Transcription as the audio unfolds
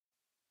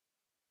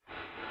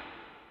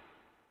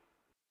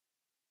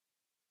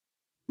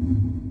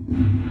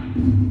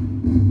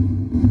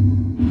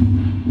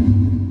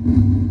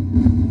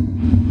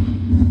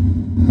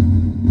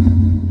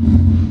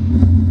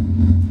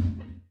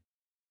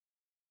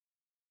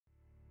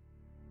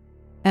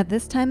At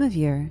this time of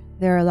year,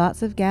 there are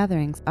lots of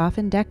gatherings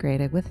often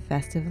decorated with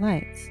festive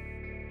lights.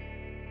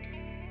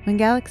 When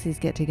galaxies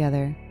get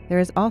together, there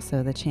is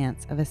also the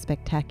chance of a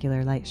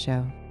spectacular light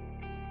show.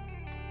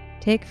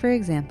 Take, for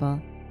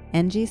example,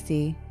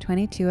 NGC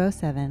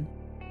 2207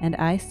 and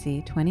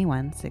IC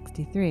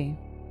 2163.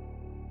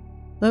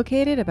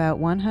 Located about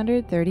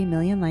 130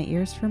 million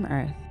light-years from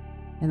Earth,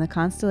 in the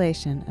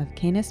constellation of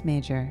Canis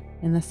Major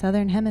in the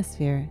southern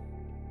hemisphere,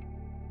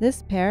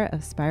 this pair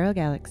of spiral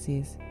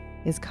galaxies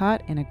is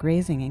caught in a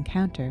grazing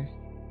encounter.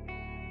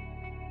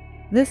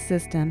 This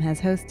system has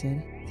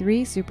hosted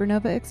 3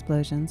 supernova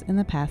explosions in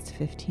the past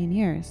 15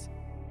 years,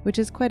 which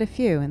is quite a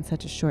few in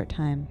such a short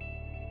time.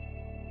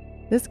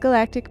 This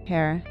galactic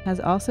pair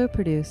has also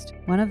produced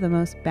one of the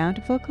most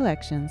bountiful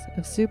collections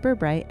of super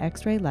bright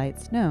X-ray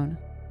lights known.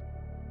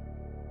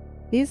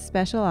 These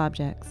special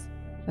objects,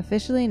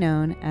 officially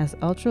known as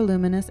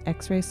ultraluminous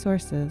X-ray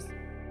sources,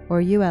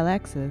 or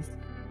ULXs,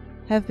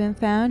 have been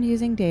found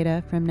using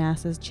data from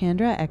NASA's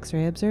Chandra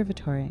X-ray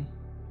Observatory.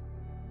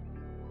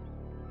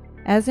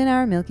 As in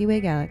our Milky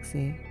Way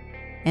galaxy,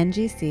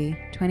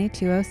 NGC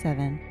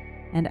 2207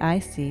 and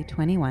IC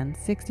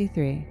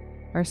 2163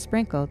 are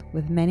sprinkled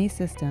with many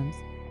systems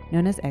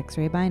known as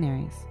X-ray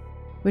binaries,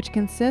 which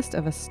consist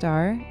of a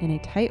star in a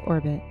tight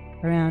orbit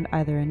around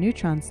either a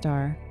neutron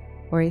star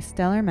or a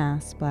stellar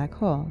mass black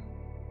hole.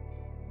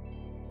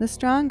 The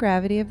strong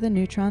gravity of the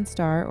neutron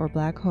star or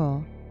black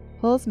hole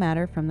pulls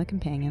matter from the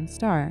companion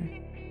star.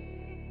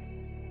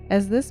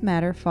 As this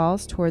matter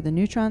falls toward the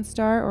neutron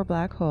star or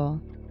black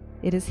hole,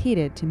 it is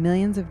heated to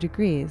millions of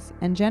degrees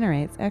and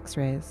generates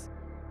X-rays.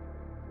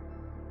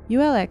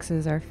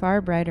 ULXs are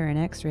far brighter in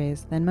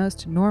X-rays than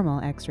most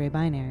normal X-ray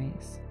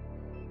binaries.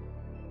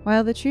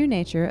 While the true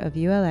nature of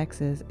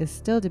ULXs is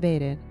still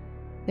debated,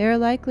 they are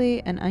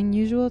likely an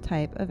unusual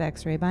type of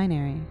X-ray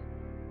binary.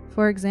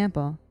 For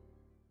example,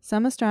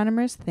 some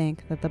astronomers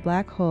think that the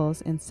black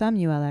holes in some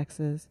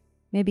ULXs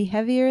may be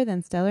heavier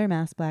than stellar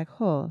mass black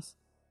holes,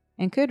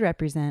 and could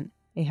represent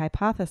a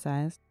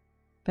hypothesized,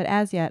 but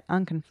as yet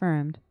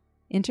unconfirmed,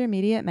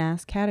 intermediate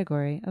mass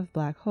category of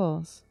black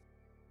holes.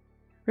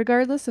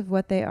 Regardless of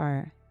what they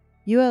are,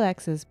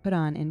 ULXs put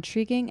on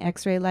intriguing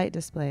X-ray light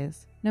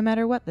displays, no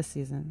matter what the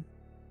season.